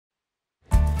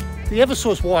The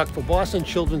Eversource Walk for Boston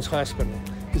Children's Hospital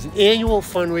is an annual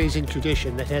fundraising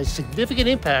tradition that has significant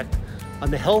impact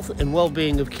on the health and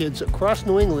well-being of kids across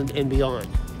New England and beyond.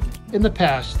 In the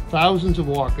past, thousands of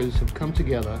walkers have come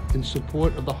together in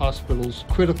support of the hospital's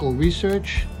critical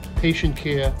research, patient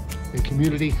care, and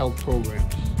community health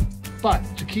programs. But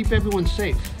to keep everyone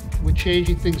safe, we're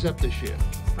changing things up this year.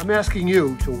 I'm asking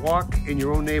you to walk in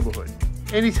your own neighborhood,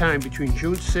 anytime between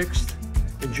June 6th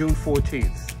and June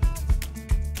 14th.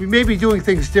 We may be doing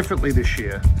things differently this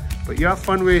year, but your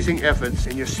fundraising efforts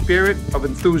and your spirit of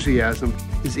enthusiasm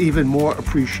is even more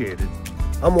appreciated.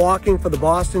 I'm walking for the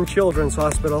Boston Children's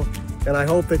Hospital, and I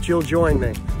hope that you'll join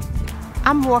me.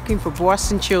 I'm walking for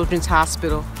Boston Children's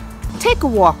Hospital. Take a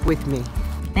walk with me.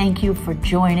 Thank you for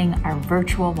joining our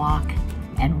virtual walk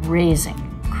and raising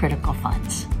critical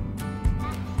funds.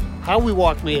 How we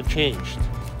walk may have changed,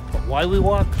 but why we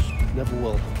walk never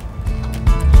will.